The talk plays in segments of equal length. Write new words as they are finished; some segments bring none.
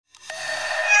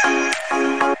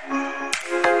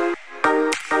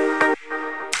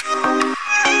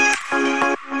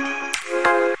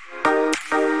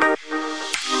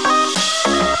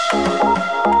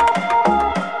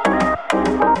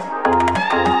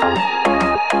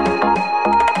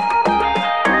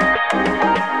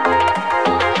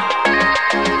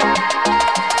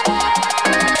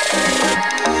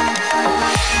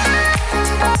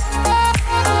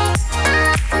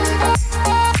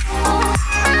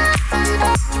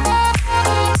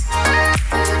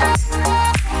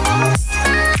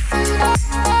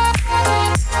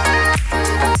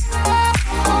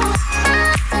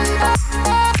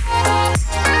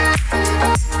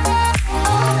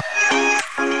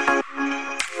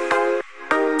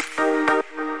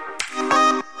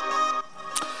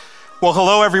Well,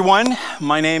 hello everyone.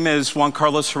 My name is Juan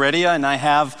Carlos Heredia, and I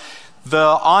have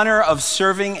the honor of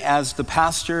serving as the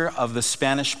pastor of the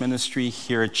Spanish ministry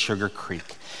here at Sugar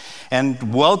Creek.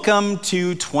 And welcome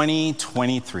to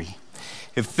 2023.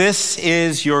 If this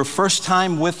is your first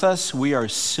time with us, we are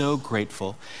so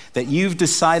grateful that you've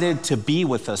decided to be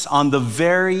with us on the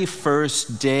very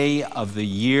first day of the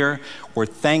year. We're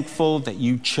thankful that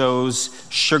you chose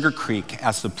Sugar Creek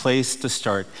as the place to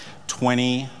start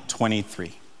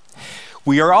 2023.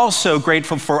 We are also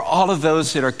grateful for all of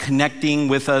those that are connecting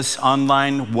with us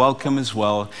online. Welcome as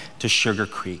well to Sugar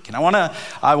Creek. And I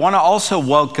want to also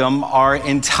welcome our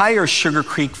entire Sugar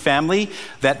Creek family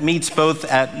that meets both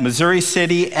at Missouri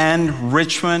City and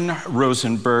Richmond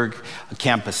Rosenberg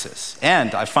campuses.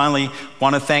 And I finally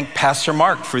want to thank Pastor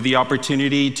Mark for the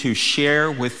opportunity to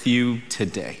share with you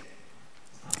today.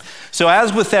 So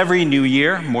as with every new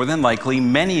year, more than likely,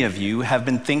 many of you have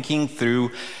been thinking through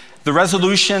the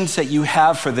resolutions that you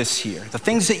have for this year, the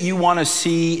things that you want to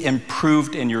see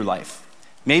improved in your life.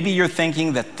 Maybe you're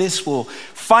thinking that this will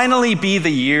finally be the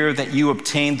year that you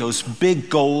obtain those big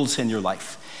goals in your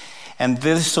life. And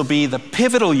this will be the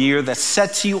pivotal year that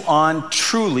sets you on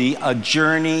truly a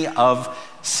journey of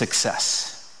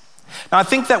success. Now, I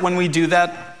think that when we do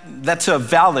that, that's a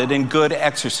valid and good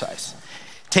exercise.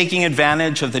 Taking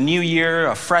advantage of the new year,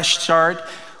 a fresh start,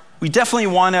 we definitely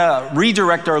want to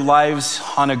redirect our lives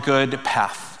on a good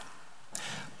path.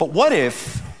 But what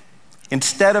if,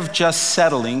 instead of just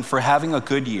settling for having a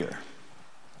good year,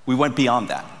 we went beyond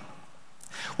that?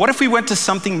 What if we went to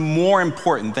something more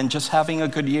important than just having a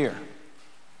good year?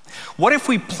 What if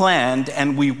we planned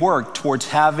and we worked towards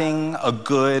having a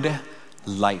good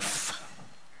life?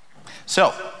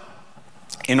 So,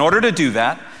 in order to do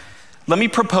that, let me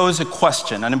propose a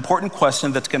question, an important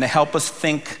question that's going to help us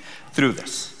think through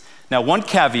this. Now, one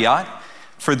caveat,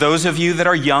 for those of you that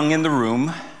are young in the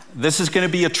room, this is going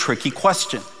to be a tricky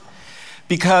question.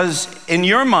 Because in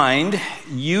your mind,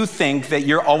 you think that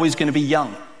you're always going to be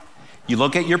young. You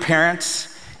look at your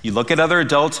parents, you look at other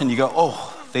adults, and you go,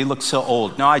 oh, they look so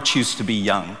old. No, I choose to be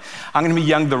young. I'm going to be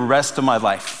young the rest of my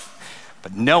life.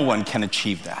 But no one can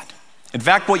achieve that. In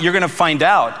fact, what you're going to find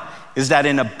out is that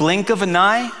in a blink of an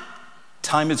eye,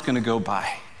 time is going to go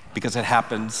by, because it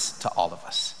happens to all of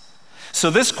us. So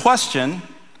this question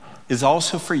is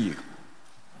also for you.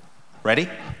 Ready?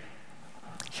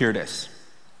 Here it is.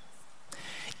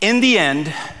 In the end,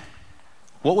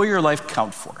 what will your life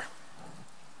count for?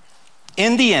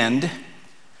 In the end,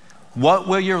 what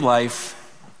will your life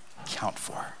count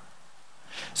for?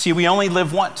 See, we only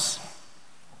live once,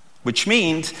 which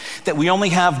means that we only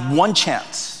have one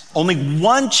chance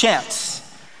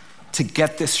to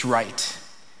get this right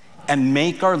and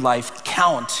make our life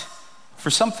count for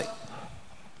something.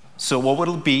 So what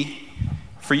will it be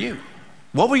for you?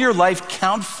 What will your life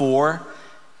count for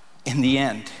in the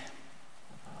end?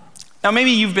 Now,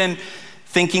 maybe you've been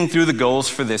thinking through the goals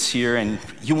for this year and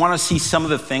you want to see some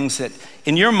of the things that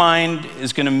in your mind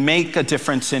is going to make a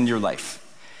difference in your life.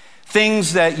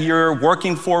 Things that you're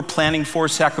working for, planning for,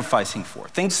 sacrificing for.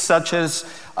 Things such as,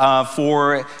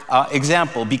 for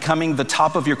example, becoming the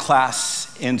top of your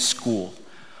class in school.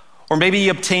 Or maybe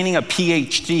obtaining a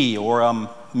PhD or a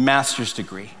master's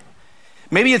degree.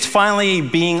 Maybe it's finally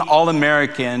being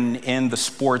All-American in the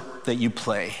sport that you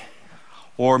play.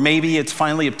 Or maybe it's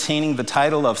finally obtaining the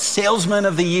title of Salesman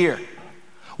of the Year,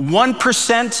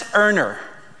 1% earner.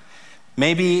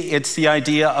 Maybe it's the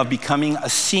idea of becoming a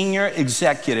senior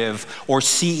executive or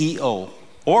CEO.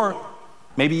 Or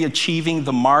maybe achieving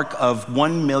the mark of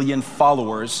 1 million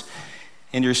followers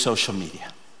in your social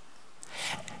media.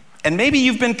 And maybe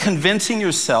you've been convincing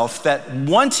yourself that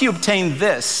once you obtain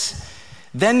this,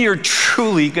 then you're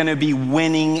truly going to be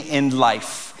winning in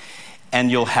life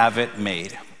and you'll have it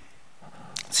made.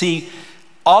 See,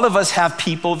 all of us have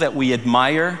people that we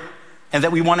admire and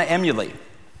that we want to emulate.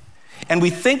 And we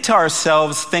think to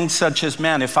ourselves things such as,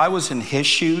 man, if I was in his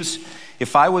shoes,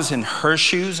 if I was in her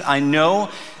shoes, I know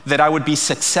that I would be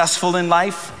successful in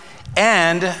life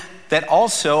and that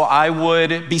also I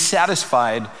would be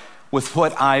satisfied with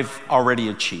what I've already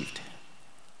achieved.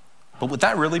 But would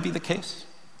that really be the case?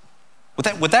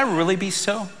 Would that really be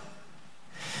so?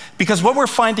 Because what we're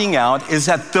finding out is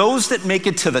that those that make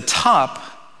it to the top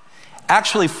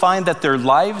actually find that their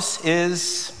lives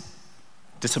is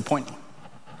disappointing.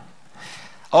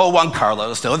 Oh, Juan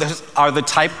Carlos, those are the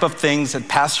type of things that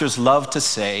pastors love to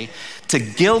say to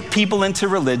guilt people into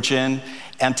religion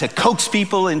and to coax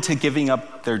people into giving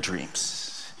up their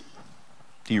dreams.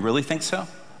 Do you really think so?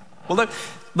 Well,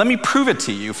 let me prove it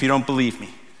to you if you don't believe me.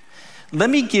 Let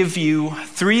me give you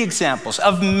 3 examples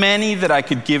of many that I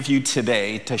could give you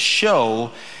today to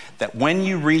show that when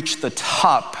you reach the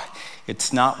top,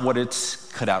 it's not what it's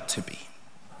cut out to be.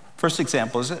 First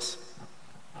example is this.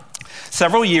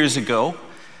 Several years ago,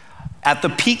 at the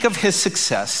peak of his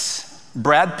success,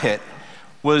 Brad Pitt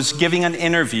was giving an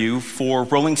interview for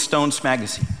Rolling Stones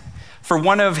magazine for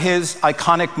one of his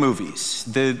iconic movies,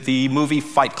 the movie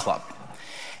Fight Club.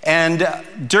 And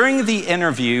during the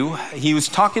interview, he was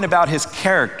talking about his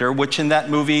character, which in that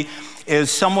movie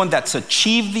is someone that's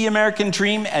achieved the American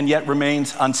dream and yet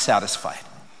remains unsatisfied.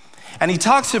 And he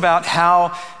talks about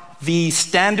how the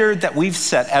standard that we've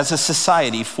set as a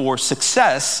society for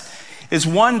success is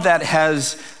one that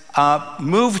has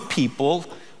moved people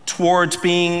towards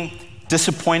being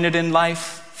disappointed in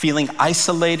life, feeling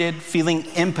isolated, feeling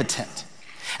impotent.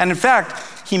 And in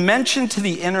fact, he mentioned to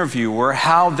the interviewer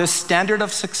how this standard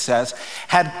of success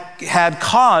had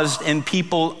caused in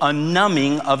people a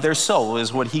numbing of their soul,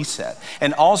 is what he said,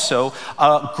 and also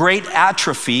a great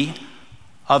atrophy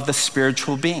of the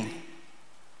spiritual being.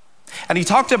 And he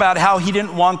talked about how he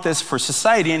didn't want this for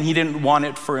society and he didn't want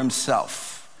it for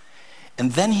himself.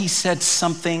 And then he said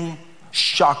something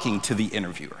shocking to the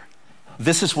interviewer.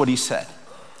 This is what he said.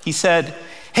 He said,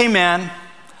 "Hey man,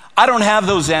 I don't have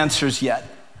those answers yet.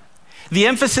 The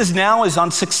emphasis now is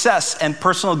on success and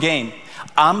personal gain.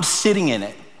 I'm sitting in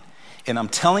it, and I'm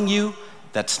telling you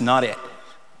that's not it.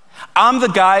 I'm the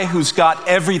guy who's got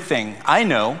everything, I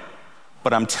know,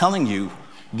 but I'm telling you,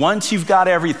 once you've got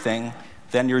everything,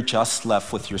 then you're just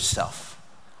left with yourself.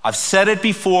 I've said it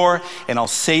before, and I'll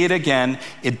say it again,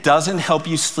 it doesn't help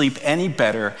you sleep any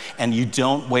better, and you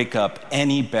don't wake up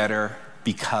any better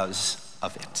because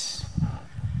of it."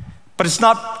 But it's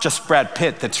not just Brad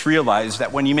Pitt that's realized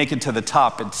that when you make it to the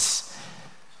top, it's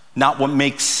not what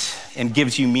makes and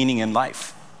gives you meaning in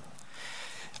life.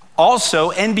 Also,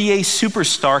 NBA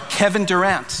superstar Kevin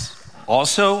Durant,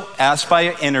 also asked by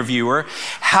an interviewer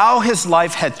how his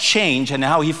life had changed and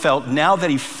how he felt now that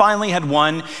he finally had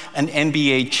won an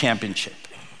NBA championship.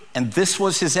 And this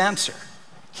was his answer.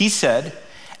 He said,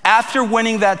 "After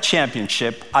winning that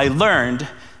championship, I learned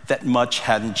that much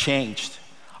hadn't changed.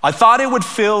 I thought it would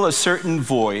fill a certain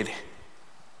void.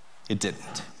 It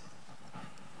didn't."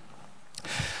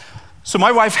 So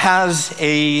my wife has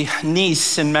a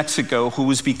niece in Mexico who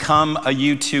has become a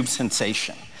YouTube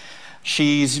sensation.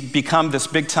 She's become this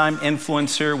big-time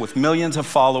influencer with millions of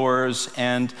followers,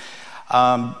 and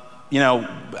I'm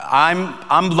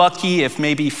lucky if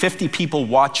maybe 50 people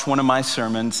watch one of my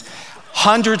sermons.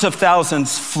 Hundreds of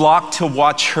thousands flock to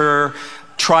watch her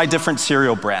try different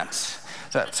cereal brands.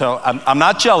 So I'm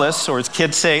not jealous, or as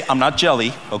kids say, I'm not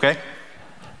jelly, okay?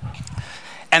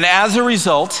 And as a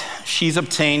result, she's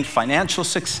obtained financial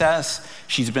success.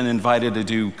 She's been invited to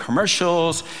do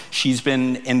commercials. She's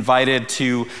been invited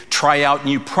to try out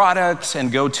new products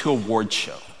and go to award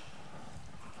show.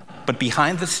 But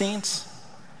behind the scenes,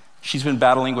 she's been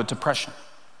battling with depression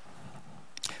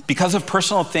because of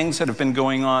personal things that have been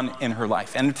going on in her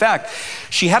life. And in fact,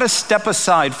 she had to step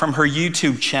aside from her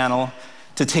YouTube channel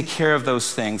to take care of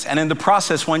those things. And in the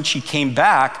process, when she came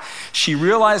back, she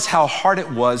realized how hard it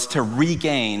was to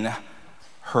regain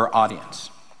her audience.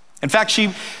 In fact,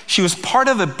 she was part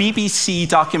of a BBC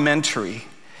documentary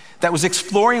that was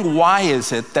exploring why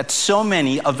is it that so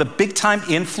many of the big-time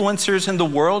influencers in the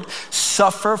world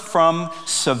suffer from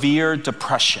severe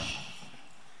depression.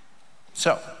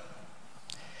 So,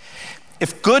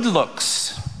 if good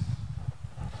looks,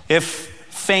 if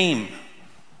fame,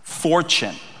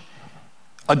 fortune,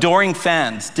 adoring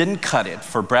fans didn't cut it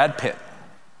for Brad Pitt,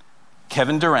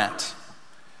 Kevin Durant,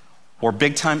 or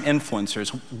big-time influencers,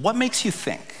 what makes you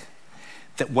think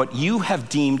that what you have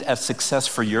deemed as success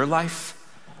for your life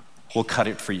will cut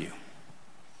it for you?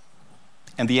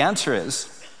 And the answer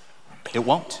is, it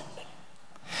won't.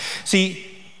 See,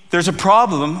 there's a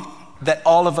problem that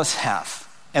all of us have,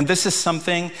 and this is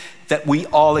something that we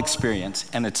all experience,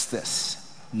 and it's this: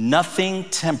 nothing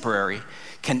temporary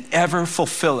can ever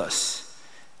fulfill us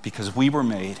because we were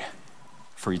made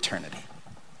for eternity.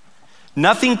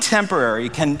 Nothing temporary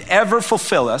can ever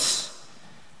fulfill us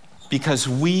because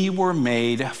we were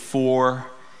made for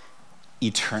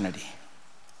eternity.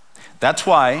 That's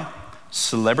why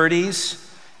celebrities,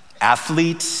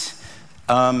 athletes,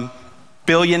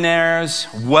 billionaires,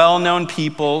 well-known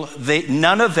people,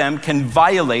 none of them can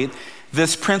violate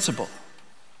this principle.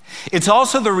 It's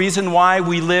also the reason why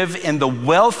we live in the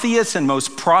wealthiest and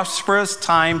most prosperous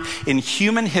time in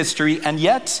human history, and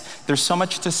yet there's so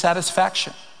much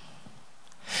dissatisfaction.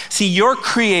 See, your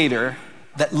Creator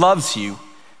that loves you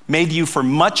made you for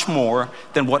much more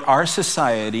than what our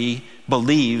society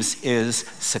believes is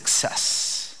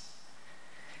success.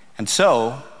 And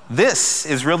so, this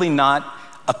is really not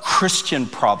a Christian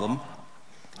problem.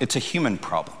 It's a human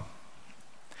problem.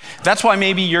 That's why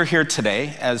maybe you're here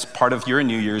today as part of your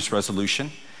New Year's resolution.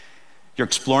 You're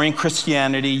exploring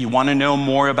Christianity, you want to know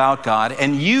more about God,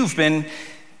 and you've been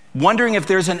wondering if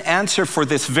there's an answer for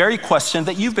this very question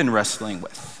that you've been wrestling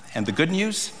with. And the good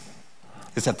news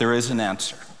is that there is an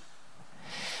answer.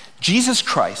 Jesus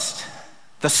Christ,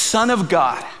 the Son of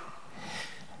God,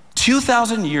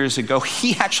 2,000 years ago,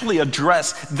 he actually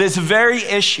addressed this very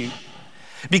issue.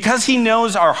 Because he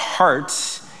knows our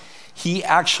hearts, he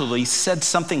actually said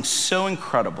something so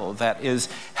incredible that is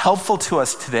helpful to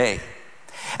us today.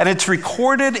 And it's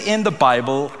recorded in the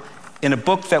Bible in a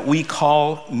book that we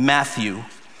call Matthew.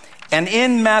 And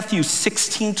in Matthew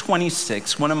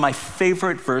 16:26, one of my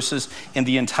favorite verses in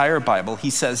the entire Bible, he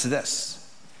says this: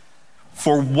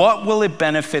 "For what will it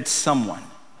benefit someone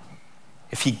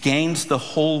if he gains the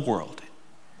whole world,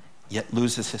 yet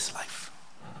loses his life?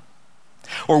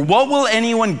 Or what will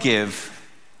anyone give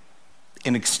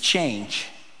in exchange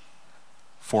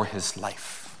for his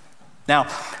life?" Now,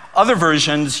 other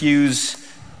versions use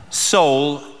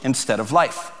soul instead of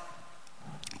life.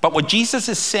 But what Jesus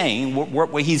is saying,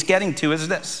 what he's getting to is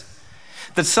this: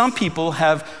 that some people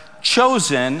have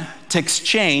chosen to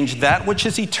exchange that which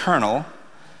is eternal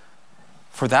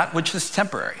for that which is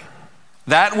temporary.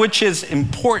 That which is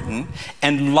important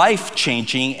and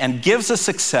life-changing and gives us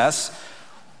success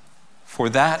for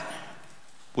that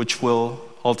which will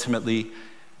ultimately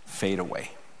fade away.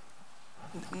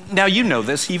 Now, you know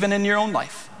this even in your own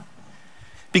life.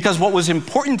 Because what was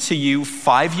important to you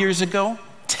 5 years ago,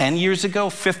 10 years ago,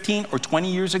 15 or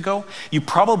 20 years ago, you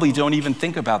probably don't even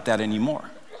think about that anymore.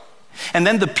 And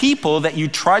then the people that you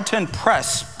tried to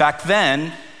impress back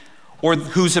then, or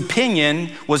whose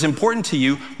opinion was important to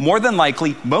you, more than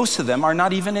likely, most of them are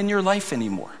not even in your life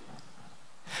anymore.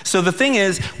 So the thing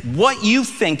is, what you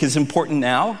think is important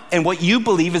now and what you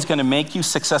believe is going to make you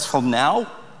successful now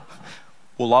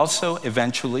will also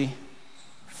eventually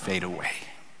fade away.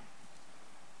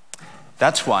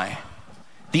 That's why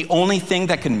the only thing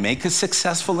that can make us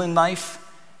successful in life,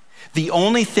 the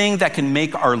only thing that can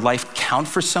make our life count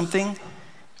for something,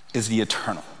 is the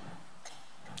eternal.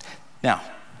 Now,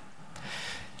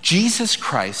 Jesus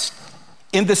Christ,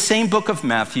 in the same book of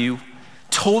Matthew,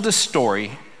 told a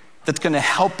story that's going to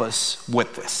help us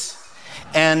with this.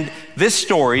 And this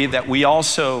story that we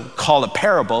also call a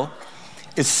parable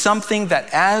is something that,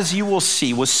 as you will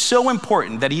see, was so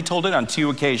important that he told it on 2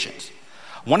 occasions.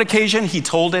 One occasion, he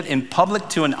told it in public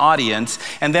to an audience,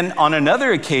 and then on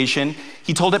another occasion,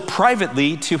 he told it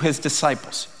privately to his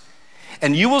disciples.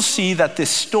 And you will see that this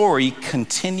story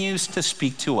continues to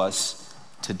speak to us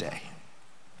today.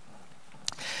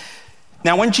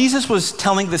 Now, when Jesus was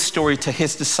telling this story to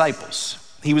his disciples,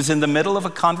 he was in the middle of a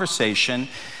conversation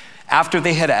after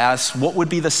they had asked what would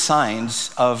be the signs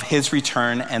of his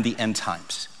return and the end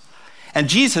times. And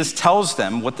Jesus tells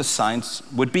them what the signs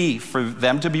would be for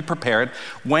them to be prepared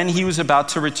when he was about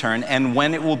to return and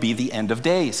when it will be the end of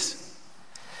days.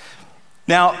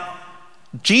 Now,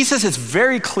 Jesus is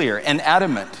very clear and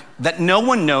adamant that no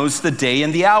one knows the day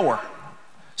and the hour.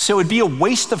 So it'd be a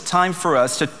waste of time for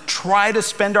us to try to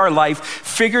spend our life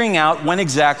figuring out when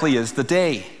exactly is the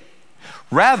day.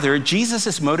 Rather, Jesus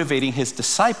is motivating his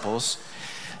disciples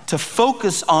to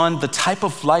focus on the type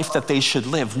of life that they should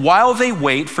live while they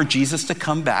wait for Jesus to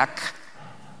come back,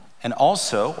 and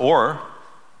also, or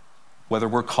whether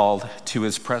we're called to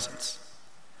his presence.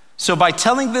 So by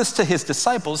telling this to his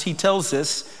disciples, he tells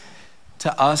this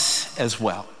to us as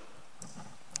well.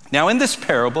 Now, in this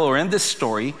parable, or in this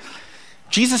story,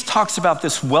 Jesus talks about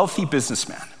this wealthy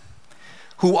businessman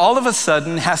who all of a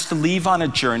sudden has to leave on a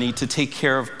journey to take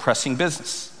care of pressing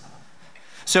business.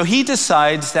 So he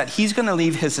decides that he's going to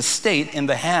leave his estate in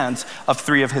the hands of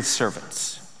 3 of his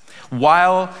servants.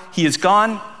 While he is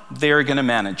gone, they're going to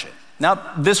manage it.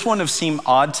 Now, this wouldn't have seemed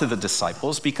odd to the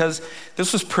disciples because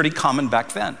this was pretty common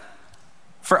back then.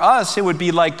 For us, it would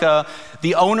be like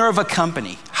the owner of a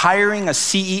company hiring a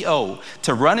CEO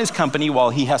to run his company while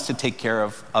he has to take care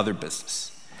of other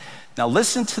business. Now,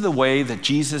 listen to the way that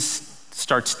Jesus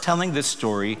starts telling this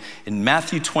story in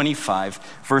Matthew 25,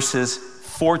 verses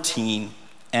 14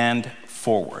 and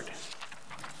forward.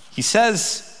 He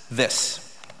says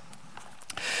this: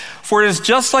 "For it is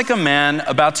just like a man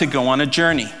about to go on a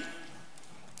journey.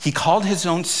 He called his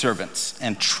own servants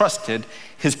and trusted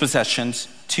his possessions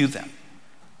to them.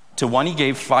 To one he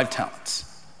gave 5 talents,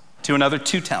 to another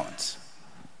 2 talents,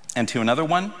 and to another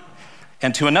 1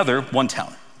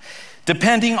 talent,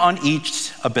 depending on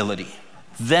each ability.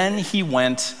 Then he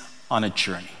went on a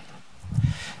journey."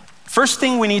 First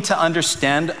thing we need to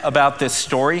understand about this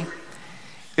story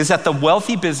is that the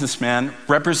wealthy businessman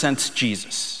represents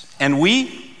Jesus. And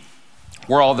we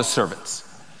We're all the servants.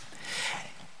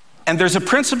 And there's a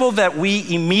principle that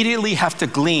we immediately have to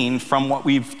glean from what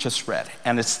we've just read,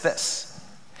 and it's this.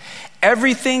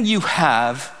 Everything you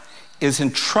have is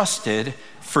entrusted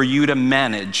for you to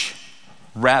manage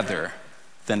rather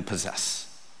than possess.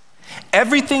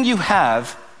 Everything you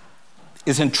have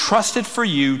is entrusted for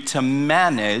you to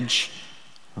manage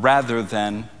rather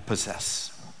than possess.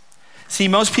 See,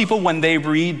 most people, when they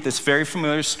read this very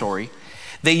familiar story,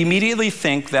 they immediately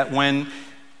think that when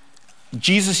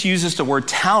Jesus uses the word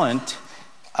talent,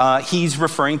 he's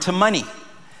referring to money,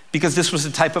 because this was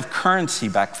a type of currency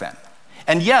back then.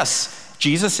 And yes,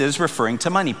 Jesus is referring to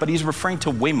money, but he's referring to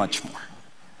way much more.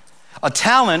 A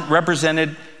talent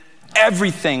represented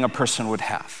everything a person would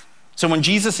have. So when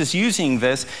Jesus is using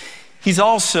this, he's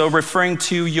also referring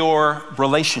to your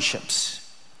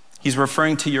relationships. He's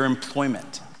referring to your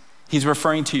employment. He's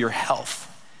referring to your health.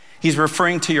 He's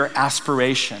referring to your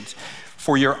aspirations,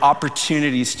 for your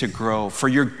opportunities to grow, for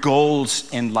your goals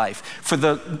in life, for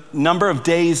the number of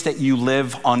days that you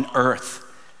live on earth.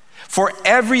 For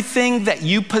everything that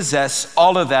you possess,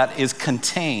 all of that is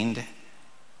contained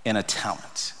in a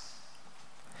talent.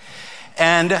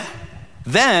 And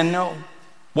then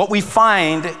what we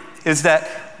find is that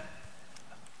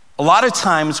a lot of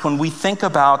times when we think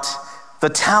about the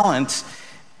talent,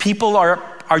 people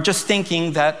are just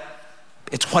thinking that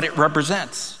it's what it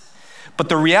represents. But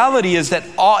the reality is that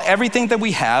everything that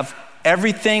we have,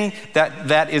 everything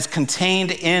that is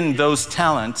contained in those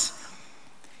talents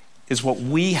is what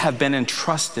we have been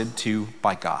entrusted to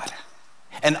by God.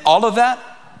 And all of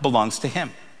that belongs to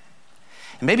him.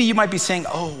 And maybe you might be saying,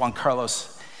 oh, Juan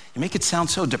Carlos, you make it sound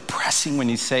so depressing when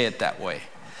you say it that way.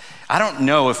 I don't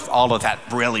know if all of that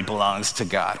really belongs to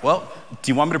God. Well,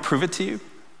 do you want me to prove it to you?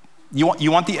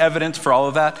 You want the evidence for all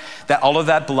of that all of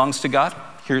that belongs to God?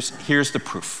 Here's the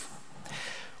proof.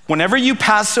 Whenever you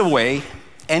pass away,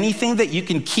 anything that you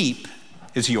can keep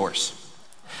is yours.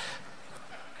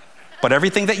 But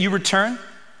everything that you return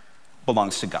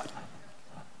belongs to God.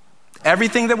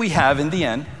 Everything that we have in the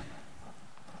end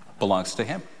belongs to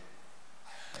him.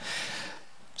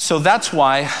 So that's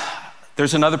why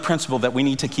there's another principle that we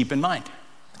need to keep in mind,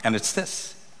 and it's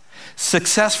this.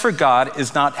 Success for God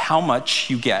is not how much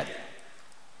you get,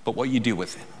 but what you do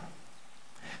with it.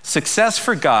 Success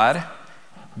for God,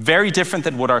 very different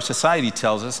than what our society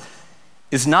tells us,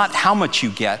 is not how much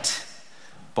you get,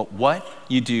 but what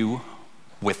you do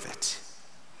with it.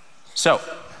 So,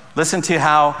 listen to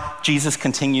how Jesus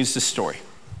continues the story.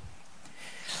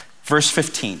 Verse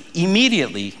 15,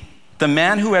 immediately the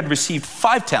man who had received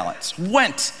 5 talents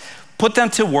went, put them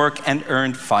to work, and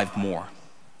earned 5 more.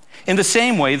 In the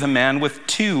same way, the man with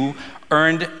 2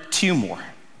 earned 2 more.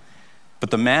 But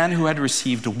the man who had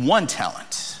received 1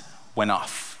 talent went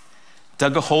off,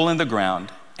 dug a hole in the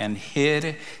ground, and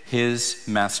hid his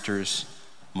master's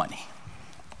money.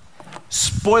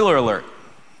 Spoiler alert,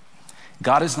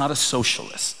 God is not a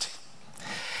socialist.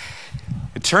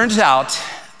 It turns out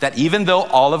that even though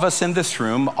all of us in this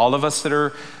room, all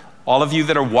of you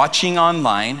that are watching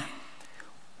online,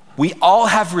 we all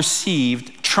have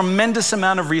received tremendous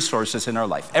amount of resources in our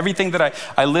life. Everything that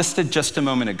I listed just a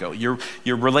moment ago, your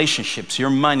relationships, your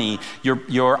money,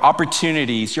 your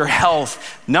opportunities, your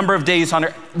health, number of days on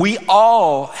earth, we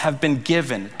all have been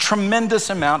given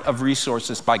tremendous amount of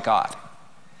resources by God.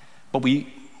 But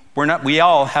we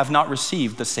all have not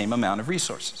received the same amount of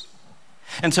resources.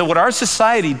 And so what our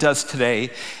society does today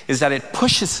is that it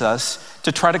pushes us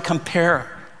to try to compare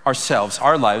ourselves,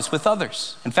 our lives, with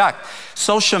others. In fact,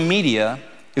 social media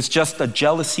is just a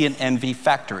jealousy and envy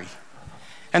factory.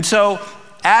 And so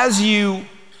as you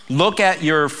look at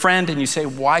your friend and you say,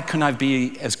 why couldn't I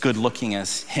be as good looking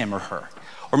as him or her?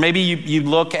 Or maybe you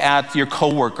look at your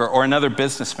coworker or another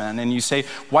businessman and you say,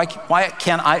 why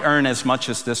can't I earn as much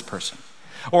as this person?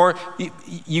 Or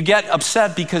you get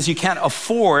upset because you can't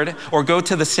afford or go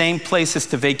to the same places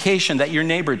to vacation that your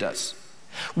neighbor does.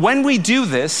 When we do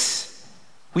this,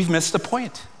 we've missed the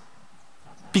point.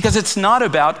 Because it's not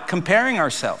about comparing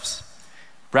ourselves.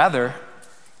 Rather,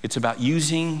 it's about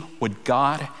using what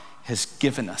God has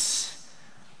given us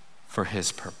for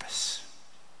his purpose.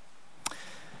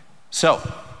 So,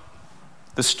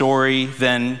 the story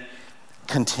then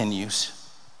continues.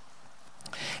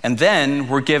 And then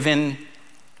we're given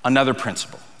another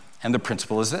principle. And the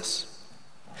principle is this.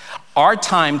 Our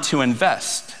time to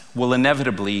invest will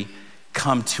inevitably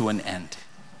come to an end.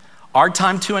 Our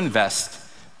time to invest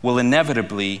will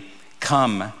inevitably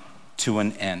come to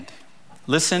an end.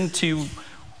 Listen to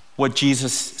what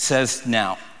Jesus says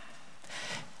now.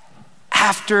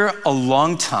 After a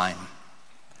long time,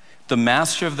 the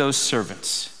master of those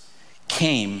servants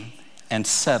came and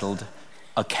settled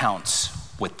accounts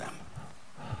with them.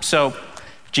 So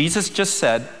Jesus just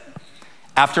said,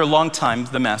 after a long time,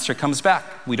 the master comes back.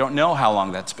 We don't know how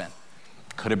long that's been.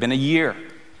 Could have been a year,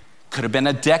 could have been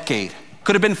a decade,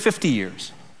 could have been 50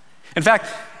 years. In fact,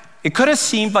 it could have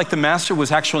seemed like the master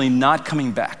was actually not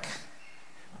coming back.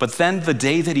 But then the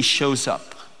day that he shows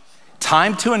up,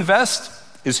 time to invest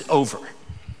is over.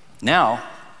 Now,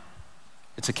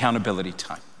 it's accountability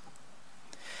time.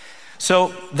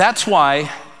 So that's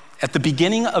why at the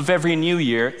beginning of every new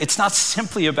year, it's not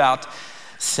simply about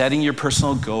setting your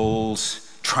personal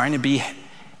goals, trying to be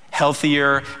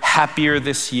healthier, happier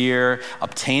this year,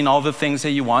 obtain all the things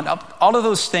that you want. All of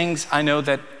those things, I know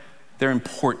that they're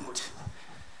important,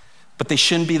 but they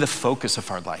shouldn't be the focus of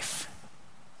our life.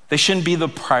 They shouldn't be the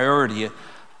priority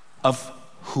of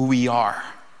who we are.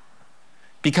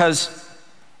 Because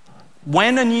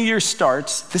when a new year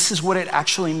starts, this is what it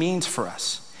actually means for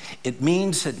us. It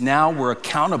means that now we're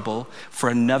accountable for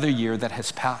another year that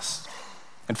has passed.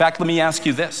 In fact, let me ask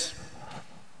you this.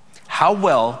 How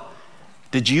well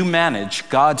did you manage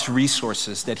God's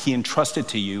resources that he entrusted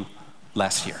to you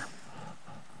last year?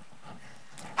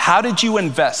 How did you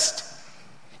invest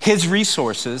his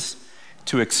resources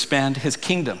to expand his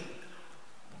kingdom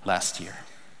last year?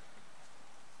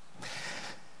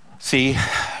 See,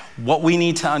 what we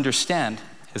need to understand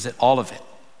is that all of it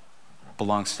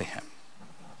belongs to him.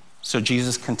 So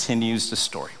Jesus continues the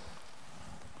story.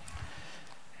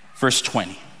 Verse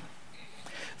 20.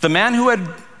 The man who had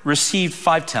received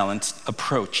 5 talents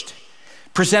approached,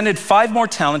 presented 5 more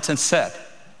talents and said,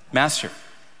 Master,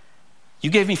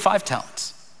 you gave me 5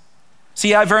 talents.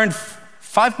 See, I've earned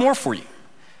 5 more for you,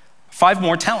 5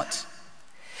 more talents.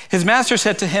 His master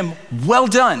said to him, well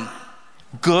done,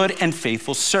 good and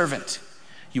faithful servant.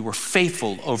 You were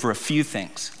faithful over a few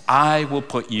things. I will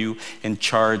put you in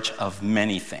charge of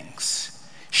many things.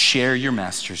 Share your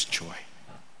master's joy.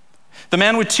 The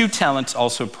man with 2 talents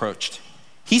also approached.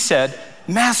 He said,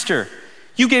 Master,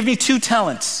 you gave me 2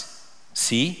 talents.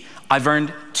 See, I've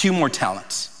earned 2 more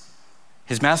talents.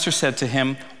 His master said to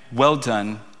him, well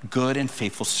done, good and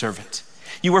faithful servant.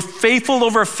 You were faithful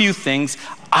over a few things.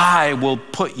 I will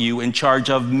put you in charge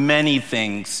of many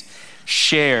things.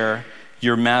 Share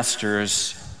your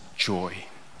master's joy.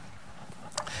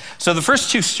 So the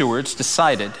first 2 stewards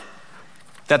decided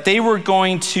that they were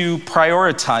going to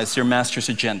prioritize their master's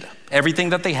agenda. Everything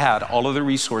that they had, all of the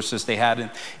resources they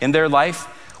had in their life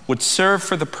would serve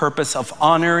for the purpose of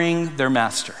honoring their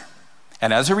master.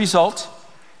 And as a result,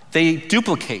 they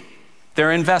duplicate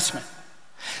their investment.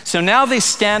 So now they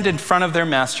stand in front of their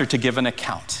master to give an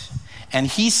account. And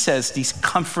he says these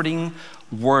comforting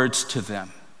words to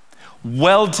them.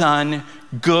 Well done,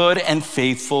 good and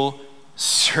faithful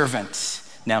servant.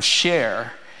 Now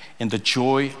share in the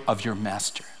joy of your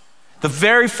master. The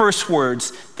very first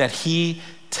words that he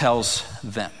tells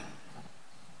them.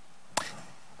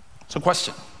 So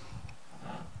question.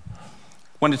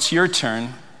 When it's your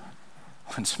turn,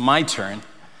 when it's my turn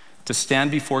to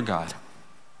stand before God,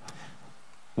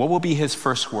 what will be his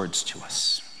first words to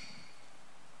us?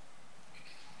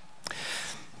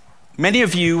 Many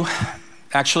of you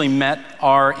actually met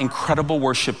our incredible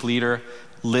worship leader,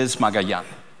 Liz Magayan.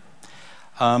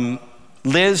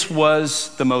 Liz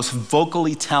was the most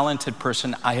vocally talented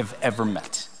person I have ever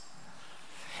met.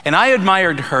 And I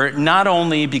admired her not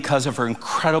only because of her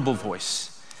incredible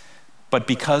voice, but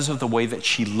because of the way that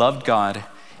she loved God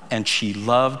and she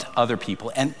loved other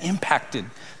people and impacted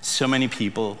so many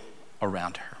people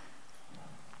around her.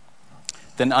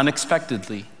 Then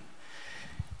unexpectedly,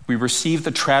 we received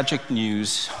the tragic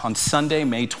news on Sunday,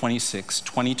 May 26,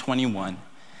 2021,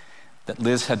 that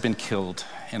Liz had been killed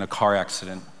in a car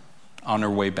accident on her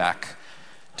way back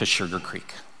to Sugar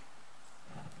Creek.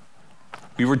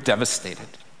 We were devastated.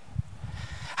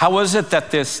 How was it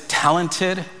that this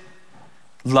talented,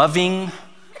 loving,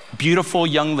 beautiful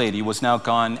young lady was now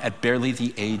gone at barely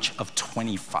the age of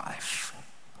 25?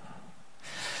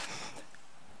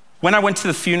 When I went to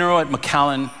the funeral at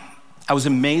McAllen, I was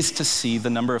amazed to see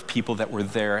the number of people that were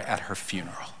there at her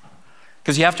funeral.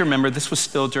 Because you have to remember, this was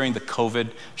still during the COVID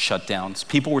shutdowns.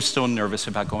 People were still nervous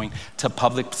about going to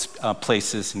public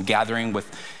places and gathering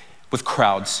with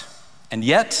crowds. And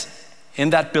yet, in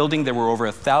that building, there were over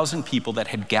 1,000 people that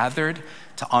had gathered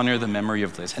to honor the memory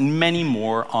of Liz, and many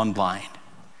more online.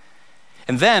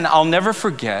 And then, I'll never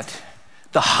forget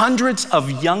the hundreds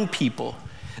of young people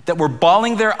that were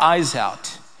bawling their eyes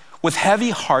out with heavy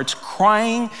hearts,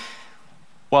 crying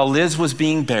while Liz was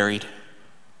being buried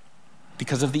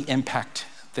because of the impact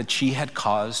that she had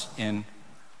caused in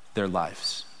their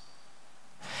lives.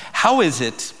 How is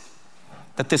it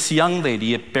that this young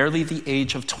lady at barely the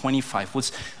age of 25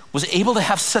 was able to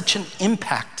have such an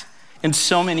impact in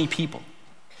so many people.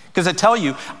 Because I tell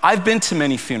you, I've been to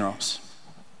many funerals.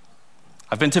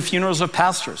 I've been to funerals of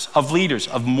pastors, of leaders,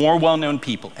 of more well-known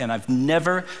people, and I've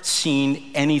never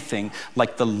seen anything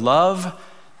like the love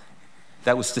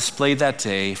that was displayed that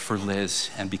day for Liz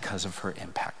and because of her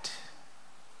impact.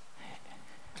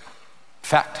 In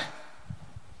fact,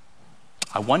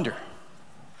 I wonder,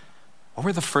 what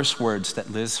were the first words that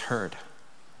Liz heard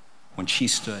when she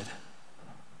stood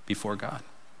before God?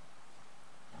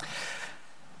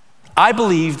 I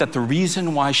believe that the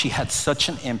reason why she had such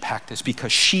an impact is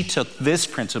because she took this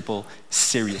principle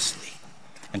seriously.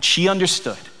 And she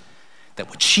understood that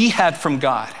what she had from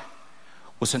God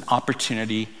was an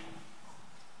opportunity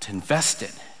to invest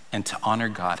in and to honor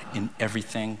God in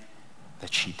everything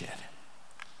that she did.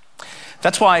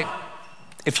 That's why,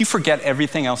 if you forget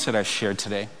everything else that I've shared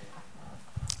today,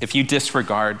 if you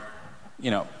disregard,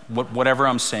 whatever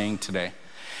I'm saying today,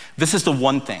 this is the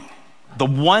one thing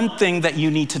that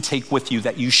you need to take with you,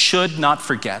 that you should not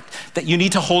forget, that you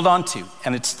need to hold on to,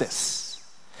 and it's this.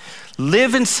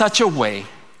 Live in such a way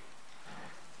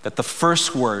that the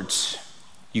first words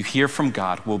you hear from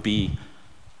God will be,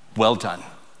 "Well done,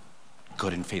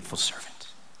 good and faithful servant."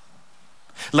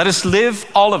 Let us live,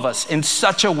 all of us, in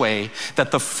such a way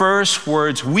that the first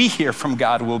words we hear from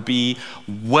God will be,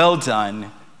 "Well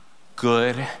done,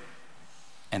 good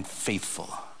and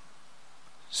faithful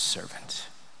servant."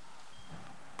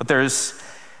 But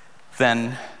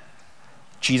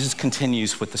Jesus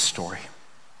continues with the story.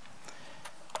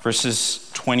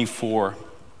 Verses 24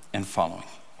 and following.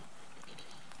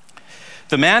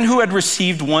 The man who had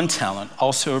received 1 talent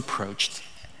also approached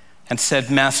and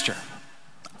said, "Master,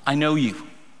 I know you.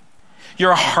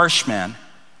 You're a harsh man,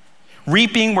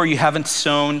 reaping where you haven't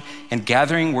sown and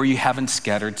gathering where you haven't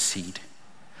scattered seed.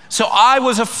 So I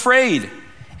was afraid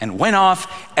and went off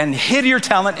and hid your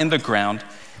talent in the ground.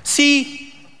 See,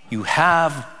 you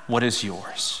have what is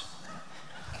yours."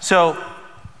 So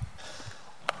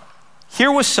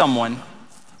here was someone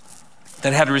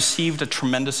that had received a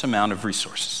tremendous amount of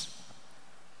resources.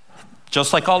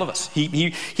 Just like all of us.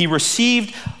 He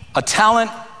received a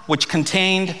talent which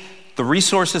contained the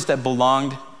resources that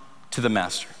belonged to the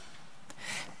master.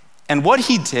 And what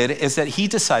he did is that he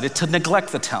decided to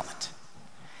neglect the talent.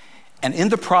 And in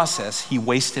the process, he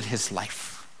wasted his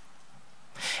life.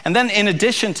 And then in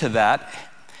addition to that,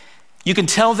 you can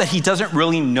tell that he doesn't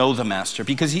really know the master,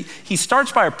 because he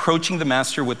starts by approaching the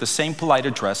master with the same polite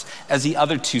address as the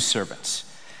other 2 servants.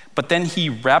 But then he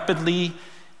rapidly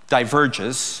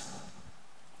diverges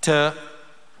to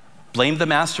blame the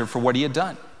master for what he had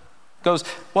done. Goes,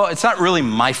 "Well, it's not really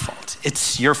my fault.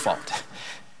 It's your fault."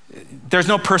 There's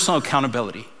no personal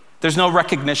accountability. There's no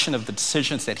recognition of the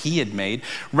decisions that he had made.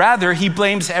 Rather, he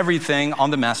blames everything on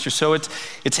the master. So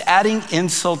it's adding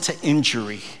insult to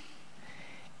injury.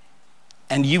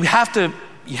 And you have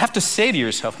to say to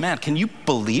yourself, man, can you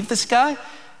believe this guy?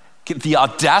 The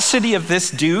audacity of this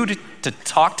dude to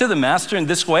talk to the master in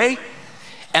this way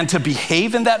and to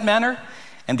behave in that manner?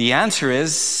 And the answer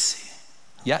is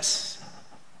yes.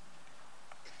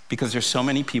 Because there's so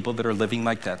many people that are living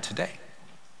like that today.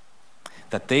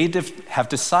 That they have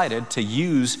decided to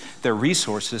use their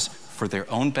resources for their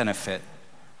own benefit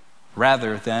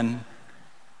rather than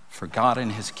for God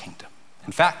and his kingdom.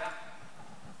 In fact,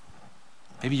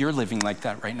 maybe you're living like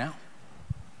that right now.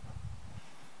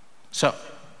 So,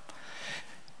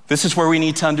 this is where we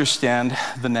need to understand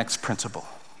the next principle.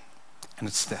 And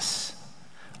it's this: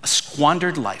 a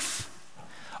squandered life,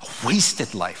 a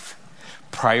wasted life,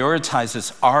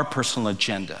 prioritizes our personal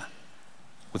agenda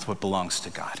with what belongs to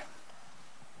God.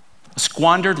 A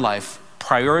squandered life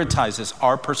prioritizes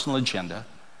our personal agenda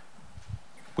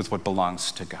with what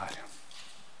belongs to God.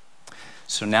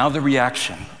 So now the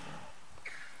reaction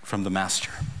from the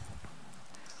master.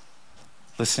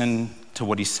 Listen to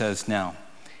what he says now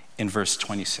in verse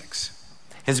 26.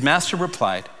 His master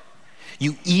replied,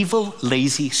 "You evil,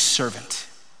 lazy servant.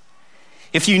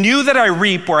 If you knew that I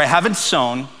reap where I haven't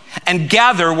sown and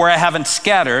gather where I haven't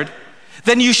scattered,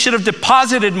 then you should have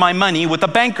deposited my money with the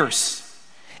bankers,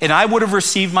 and I would have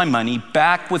received my money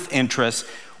back with interest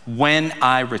when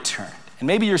I returned." And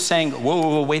maybe you're saying,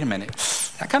 whoa, wait a minute.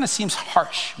 That kind of seems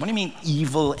harsh. What do you mean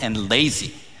evil and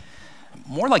lazy?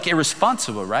 More like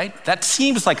irresponsible, right? That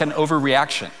seems like an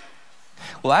overreaction.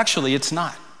 Well, actually, it's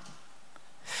not.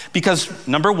 Because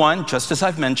number one, just as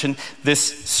I've mentioned,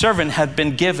 this servant had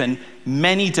been given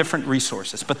many different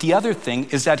resources. But the other thing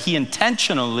is that he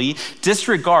intentionally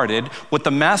disregarded what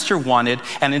the master wanted,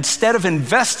 and instead of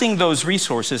investing those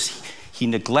resources, he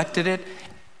neglected it,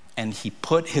 and he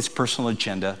put his personal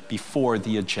agenda before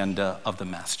the agenda of the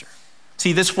master.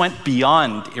 See, this went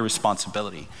beyond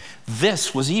irresponsibility.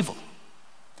 This was evil.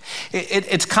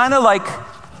 It's kind of like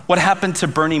what happened to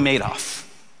Bernie Madoff.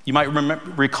 You might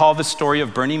recall the story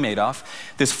of Bernie Madoff,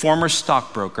 this former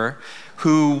stockbroker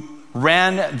who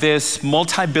ran this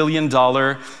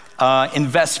multi-billion-dollar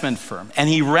investment firm, and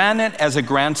he ran it as a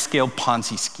grand-scale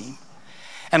Ponzi scheme.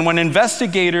 And when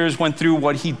investigators went through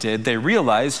what he did, they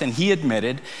realized, and he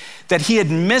admitted, that he had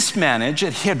mismanaged,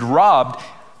 that he had robbed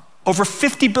over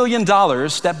 $50 billion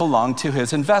that belonged to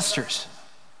his investors.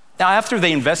 Now, after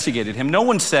they investigated him, no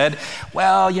one said,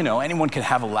 well, anyone can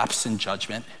have a lapse in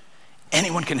judgment.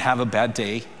 Anyone can have a bad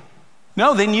day.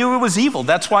 No, they knew it was evil.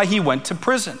 That's why he went to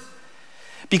prison.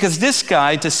 Because this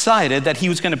guy decided that he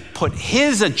was going to put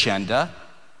his agenda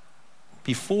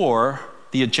before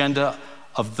the agenda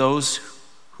of those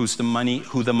who the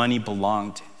money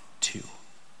belonged to.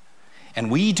 And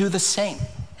we do the same,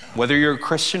 whether you're a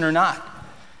Christian or not.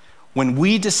 When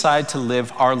we decide to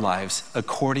live our lives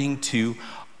according to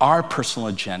our personal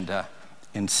agenda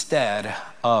instead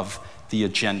of the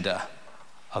agenda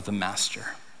of the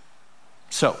master.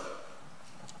 So,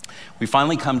 we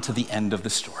finally come to the end of the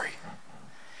story.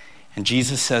 And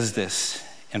Jesus says this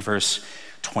in verse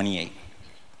 28.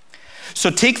 So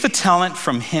take the talent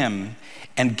from him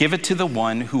and give it to the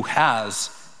one who has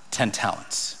 10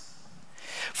 talents.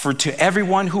 For to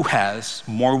everyone who has,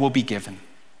 more will be given,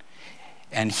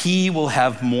 and he will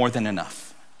have more than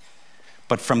enough.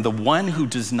 But from the one who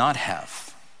does not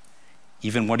have,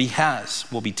 even what he has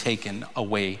will be taken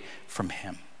away from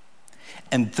him.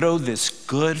 And throw this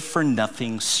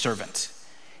good-for-nothing servant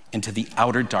into the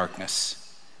outer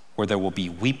darkness, where there will be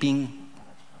weeping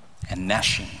and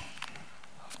gnashing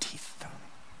of teeth.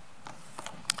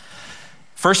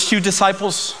 First two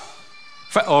disciples,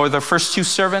 or the first two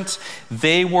servants,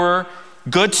 they were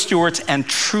good stewards and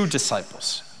true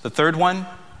disciples. The third one,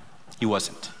 he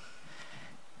wasn't.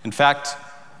 In fact,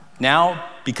 now,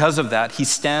 because of that, he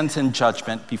stands in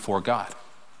judgment before God.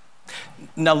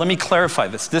 Now, let me clarify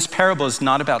this. This parable is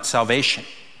not about salvation.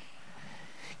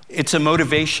 It's a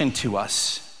motivation to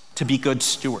us to be good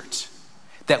stewards,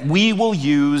 that we will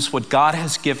use what God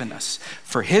has given us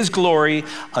for his glory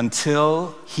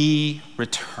until he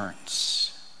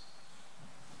returns.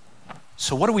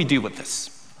 So what do we do with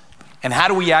this? And how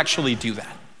do we actually do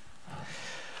that?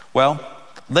 Well,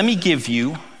 let me give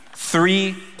you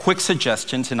 3 quick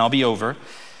suggestions, and I'll be over,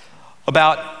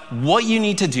 about what you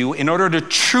need to do in order to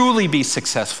truly be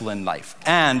successful in life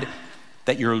and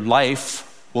that your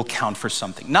life will count for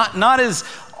something. Not as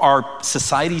our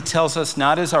society tells us,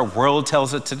 not as our world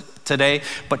tells us today,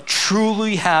 but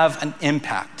truly have an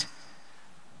impact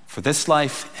for this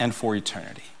life and for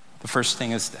eternity. The first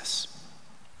thing is this: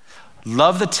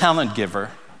 love the talent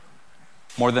giver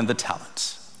more than the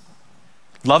talents.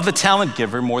 Love the talent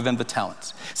giver more than the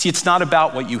talents. See, it's not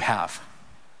about what you have.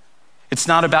 It's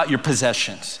not about your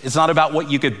possessions. It's not about what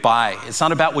you could buy. It's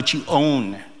not about what you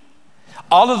own.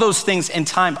 All of those things in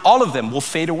time, all of them will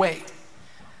fade away.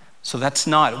 So that's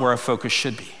not where our focus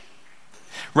should be.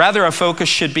 Rather, our focus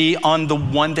should be on the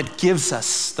one that gives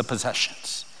us the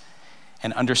possessions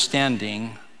and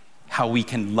understanding how we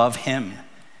can love him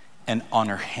and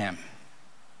honor him.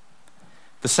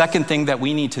 The second thing that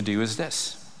we need to do is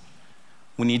this: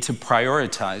 we need to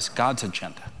prioritize God's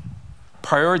agenda.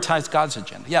 Prioritize God's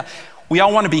agenda. Yeah, we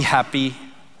all want to be happy.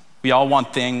 We all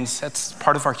want things. That's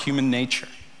part of our human nature.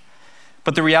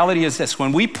 But the reality is this: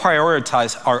 when we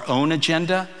prioritize our own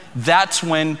agenda, that's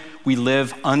when we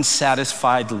live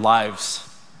unsatisfied lives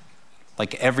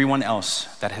like everyone else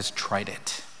that has tried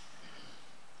it.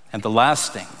 And the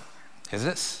last thing is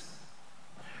this: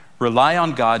 rely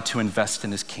on God to invest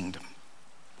in his kingdom.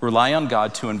 Rely on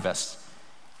God to invest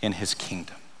in his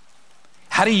kingdom.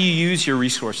 How do you use your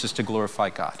resources to glorify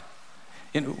God?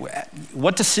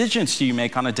 What decisions do you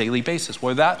make on a daily basis?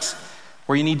 Well, that's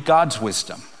where you need God's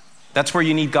wisdom. That's where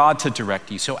you need God to direct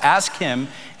you. So ask him,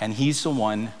 and he's the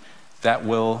one that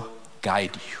will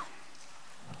guide you.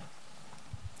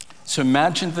 So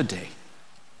imagine the day,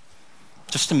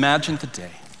 just imagine the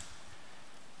day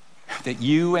that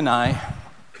you and I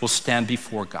will stand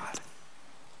before God.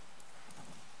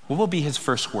 What will be his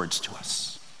first words to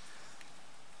us?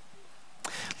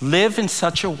 Live in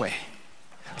such a way,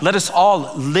 let us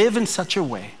all live in such a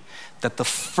way that the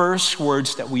first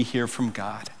words that we hear from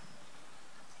God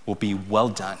will be, "Well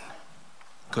done,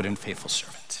 good and faithful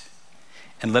servant."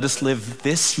 And let us live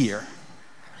this year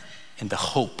in the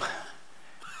hope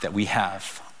that we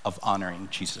have of honoring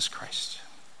Jesus Christ.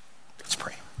 Let's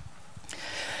pray.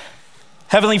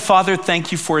 Heavenly Father,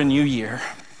 thank you for a new year,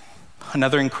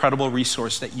 another incredible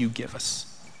resource that you give us.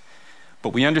 But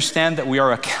we understand that we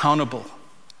are accountable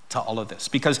to all of this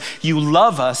because you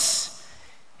love us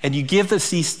and you give us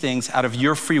these things out of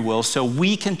your free will so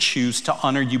we can choose to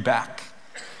honor you back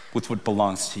with what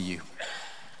belongs to you.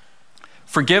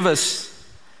 Forgive us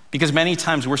because many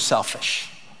times we're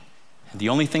selfish and the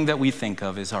only thing that we think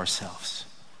of is ourselves.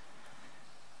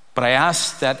 But I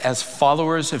ask that as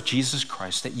followers of Jesus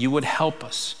Christ, that you would help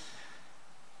us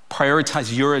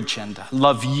prioritize your agenda,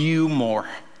 love you more,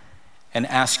 and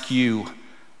ask you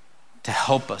to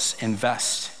help us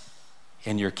invest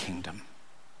in your kingdom.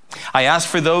 I ask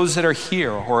for those that are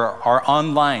here or are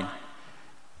online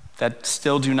that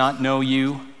still do not know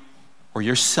you or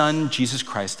your Son, Jesus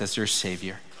Christ, as their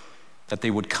Savior, that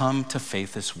they would come to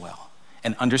faith as well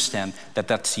and understand that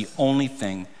that's the only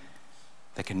thing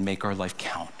that can make our life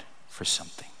count for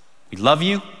something. We love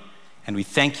you and we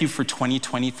thank you for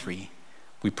 2023.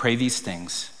 We pray these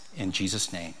things in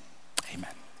Jesus' name.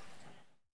 Amen.